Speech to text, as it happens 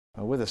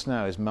With us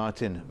now is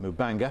Martin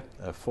Mubanga,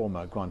 a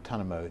former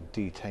Guantanamo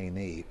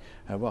detainee.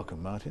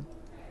 Welcome, Martin.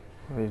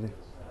 Really?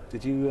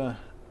 Did you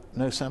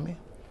know Sami?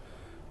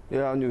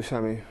 Yeah, I knew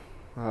Sami.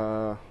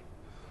 I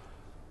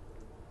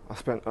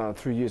spent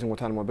 3 years in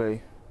Guantanamo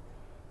Bay,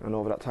 and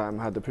over that time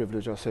I had the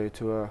privilege, I'll say,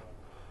 to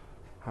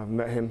have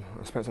met him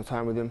and spent some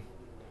time with him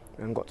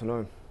and got to know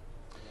him.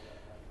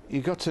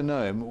 You got to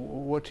know him.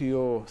 What are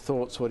your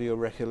thoughts, what are your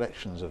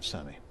recollections of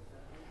Sami?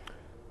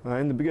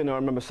 In the beginning, I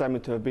remember Sami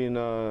to have been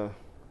a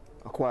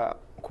quiet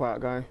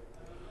guy,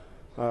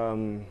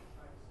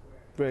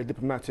 very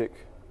diplomatic,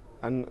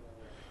 and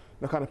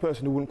the kind of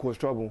person who wouldn't cause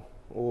trouble,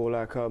 or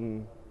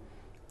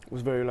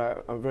was very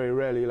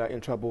rarely in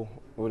trouble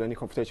with any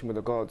confrontation with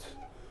the guards.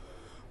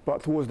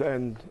 But towards the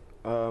end,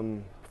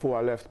 before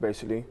I left,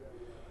 basically,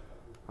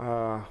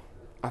 I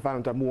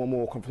found that more and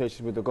more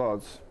confrontations with the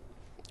guards.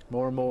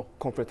 More and more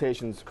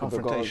confrontations with the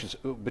guards.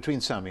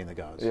 Between Sami and the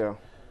guards. Yeah.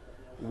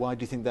 Why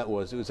do you think that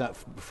was? Was that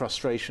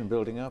frustration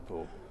building up,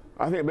 or?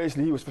 I think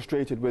basically he was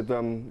frustrated with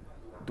the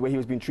way he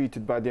was being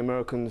treated by the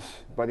Americans,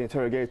 by the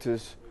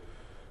interrogators,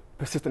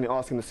 persistently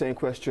asking the same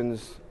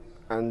questions,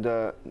 and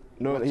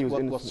knowing that he was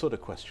innocent. What sort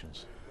of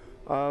questions?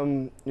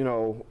 You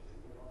know,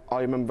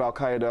 are you a member of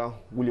al-Qaeda?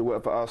 Will you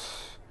work for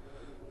us?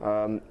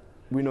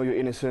 We know you're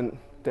innocent.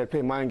 They'd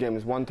play mind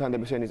games. One time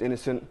they'd be saying he's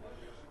innocent.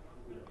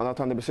 Another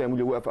time they'd be saying, will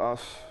you work for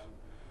us?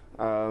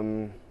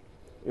 You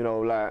know,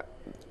 like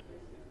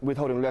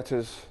withholding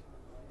letters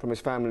from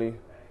his family,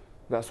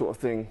 that sort of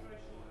thing.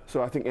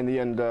 So I think in the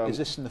end... is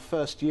this in the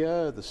first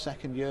year, the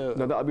second year?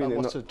 No, that'll be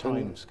what sort of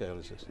time scale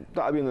is this?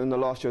 That'll be in the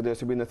last year there,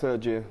 so it'll be in the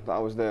third year that I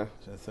was there.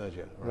 So the third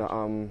year, right.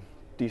 That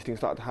these things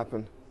started to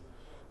happen.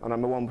 And I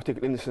remember one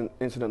particular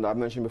incident that I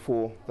mentioned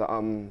before, that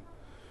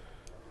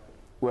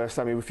where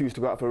Sami refused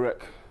to go out for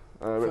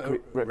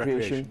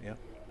recreation. Yeah.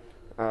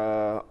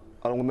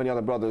 Along with many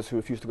other brothers who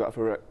refused to go out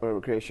for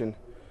recreation.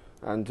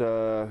 And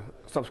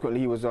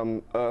subsequently he was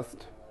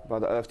earthed by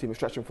the Earth Team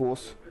Extraction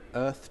Force.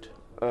 Earthed?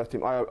 Earth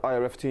Team,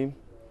 IRF team.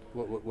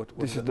 What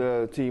this is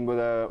the team where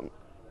the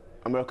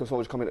American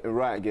soldiers come in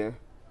riot gear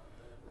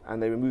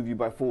and they remove you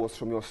by force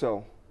from your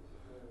cell.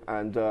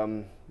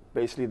 And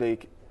basically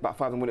about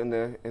 5 of them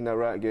went in their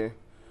riot gear,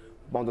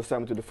 bundled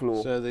Sami to the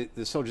floor. So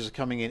the soldiers are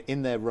coming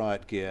in their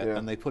riot gear, yeah,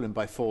 and they pull him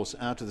by force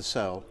out of the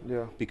cell,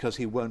 yeah, because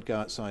he won't go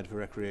outside for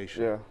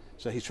recreation. Yeah.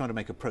 So he's trying to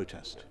make a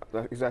protest.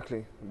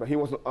 Exactly. But he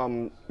wasn't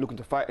looking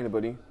to fight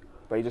anybody,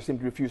 but he just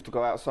simply refused to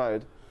go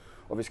outside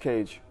of his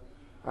cage.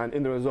 And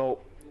in the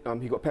result,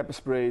 he got pepper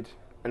sprayed,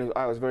 and his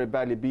eye was very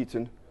badly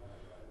beaten,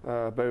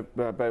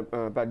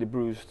 badly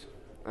bruised,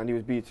 and he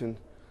was beaten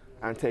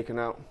and taken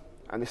out.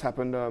 And this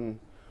happened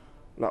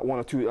like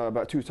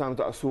about 2 times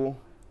that I saw,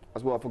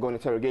 as well for going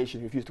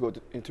interrogation. He refused to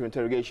go into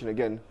interrogation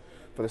again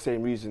for the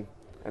same reason,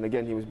 and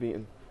again he was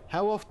beaten.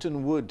 How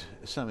often would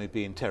Sami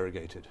be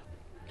interrogated?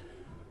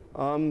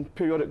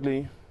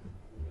 Periodically,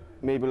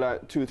 maybe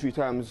like 2 or 3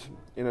 times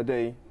in a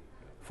day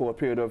for a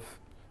period of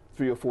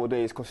 3 or 4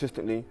 days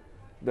consistently.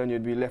 Then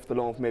you'd be left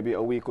alone for maybe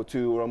a week or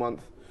 2 or a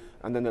month,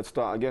 and then they'd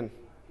start again.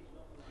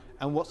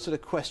 And what sort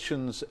of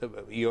questions,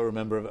 you're a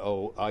member of,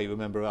 oh, are you a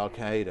member of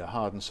al-Qaeda,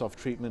 hard and soft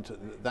treatment,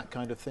 that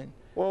kind of thing?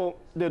 Well,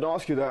 they'd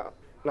ask you that,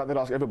 like they'd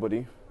ask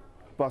everybody.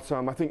 But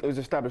I think it was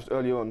established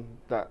early on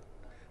that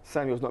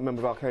Sami was not a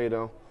member of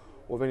al-Qaeda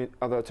or of any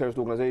other terrorist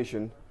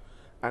organisation,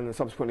 and then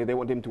subsequently they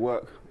wanted him to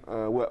work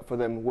for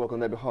them, work on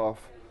their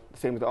behalf, the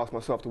same as they asked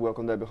myself to work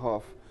on their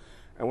behalf.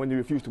 And when you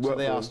refused to work, so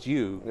they asked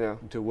you, yeah,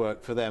 to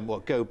work for them.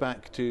 What, go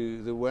back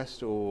to the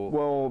West, or?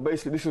 Well,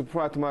 basically, this was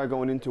prior to my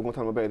going into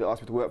Guantanamo Bay. They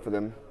asked me to work for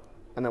them,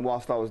 and then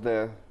whilst I was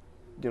there,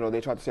 you know,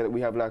 they tried to say that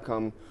we have like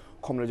common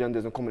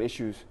agendas and common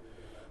issues.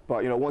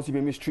 But you know, once you've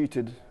been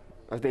mistreated,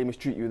 as they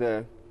mistreat you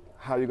there,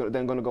 how are you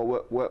then going to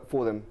go work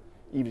for them,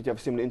 even if you have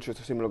similar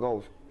interests or similar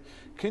goals?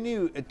 Can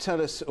you tell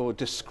us or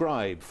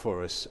describe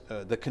for us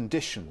the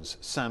conditions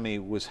Sami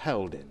was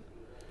held in?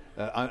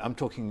 I'm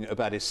talking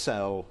about his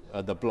cell,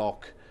 the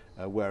block,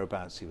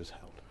 whereabouts he was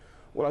held.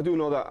 Well, I do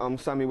know that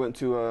Sami went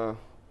to a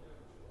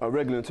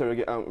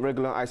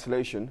regular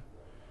isolation,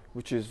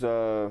 which is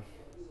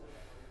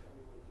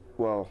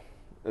well,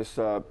 it's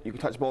you can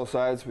touch both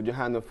sides with your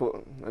hand and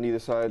foot on either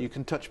side. You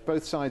can touch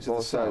both sides of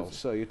the cell.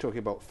 So you're talking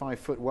about 5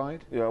 foot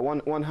wide? Yeah,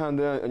 one hand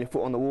there and your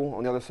foot on the wall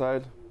on the other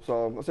side.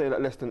 So I'll say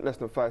that less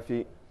than 5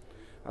 feet,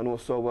 and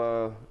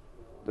also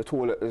the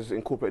toilet is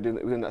incorporated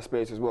within that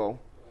space as well.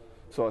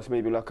 So it's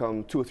maybe like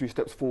 2 or 3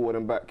 steps forward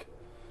and back,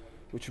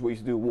 which is what you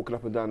used to do walking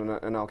up and down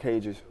in our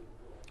cages.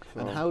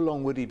 So. And how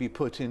long would he be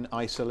put in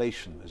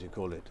isolation, as you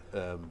call it,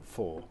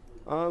 for,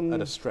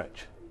 at a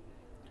stretch?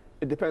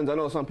 It depends. I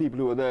know some people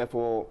who were there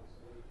for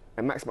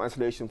a maximum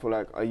isolation for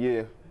like a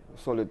year,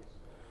 solid.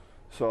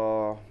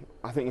 So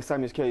I think in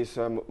Sami's case,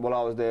 while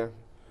I was there,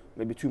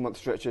 maybe 2-month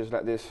stretches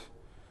like this.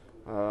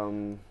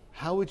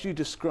 How would you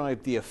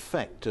describe the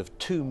effect of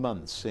 2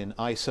 months in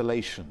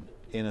isolation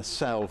in a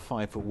cell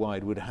 5 foot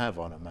wide would have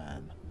on a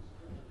man?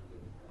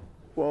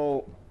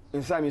 Well,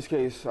 in Sami's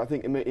case, I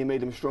think it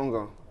made him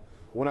stronger.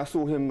 When I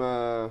saw him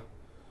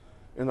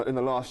in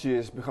the last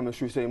years becoming,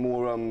 should we say,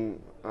 more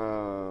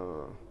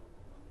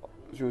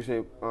should we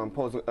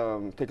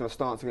say, taking a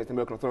stance against the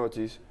American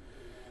authorities,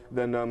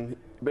 then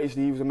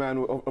basically he was a man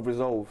of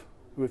resolve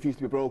who refused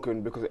to be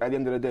broken, because at the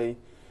end of the day,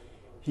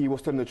 he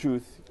was telling the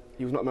truth.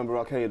 He was not a member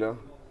of Al-Qaeda,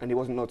 and he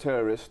wasn't no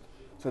terrorist.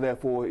 So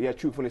therefore, he had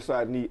truth on his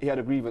side, and he had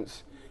a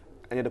grievance,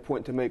 and he had a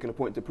point to make and a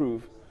point to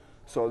prove.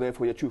 So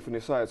therefore, he had truth on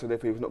his side. So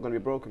therefore, he was not going to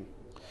be broken.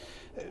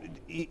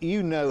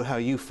 You know how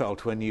you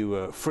felt when you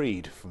were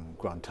freed from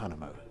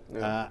Guantanamo.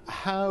 Yeah.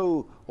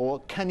 How, or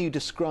can you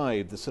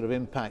describe the sort of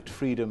impact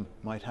freedom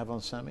might have on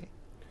Sami?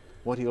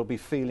 What he'll be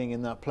feeling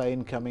in that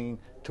plane coming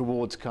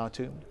towards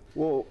Khartoum?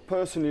 Well,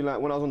 personally, like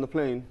when I was on the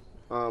plane,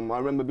 I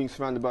remember being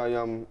surrounded by,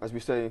 as we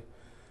say,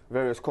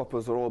 various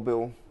coppers or all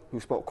bill who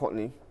spoke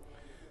Cockney.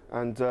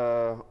 And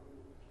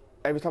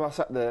every time I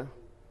sat there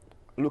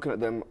looking at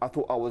them, I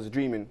thought I was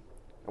dreaming.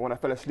 And when I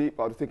fell asleep,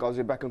 I would think I was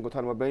back in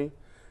Guantanamo Bay,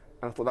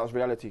 and I thought that was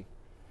reality.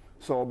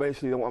 So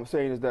basically, what I'm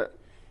saying is that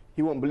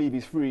he won't believe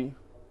he's free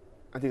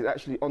until he's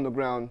actually on the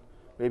ground,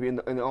 maybe in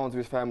the arms of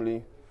his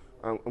family,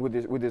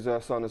 with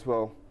his son as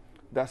well.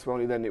 That's when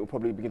only then it will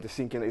probably begin to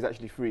sink in that he's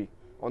actually free.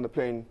 On the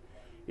plane,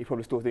 he's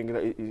probably still thinking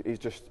that he's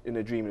just in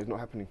a dream and it's not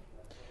happening.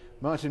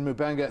 Martin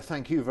Mubanga,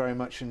 thank you very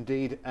much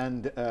indeed.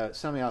 And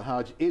Sami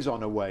al-Hajj is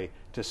on a way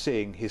to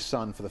seeing his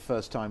son for the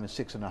first time in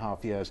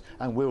 6.5 years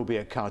and will be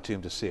at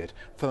Khartoum to see it.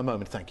 For the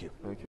moment, thank you. Thank you.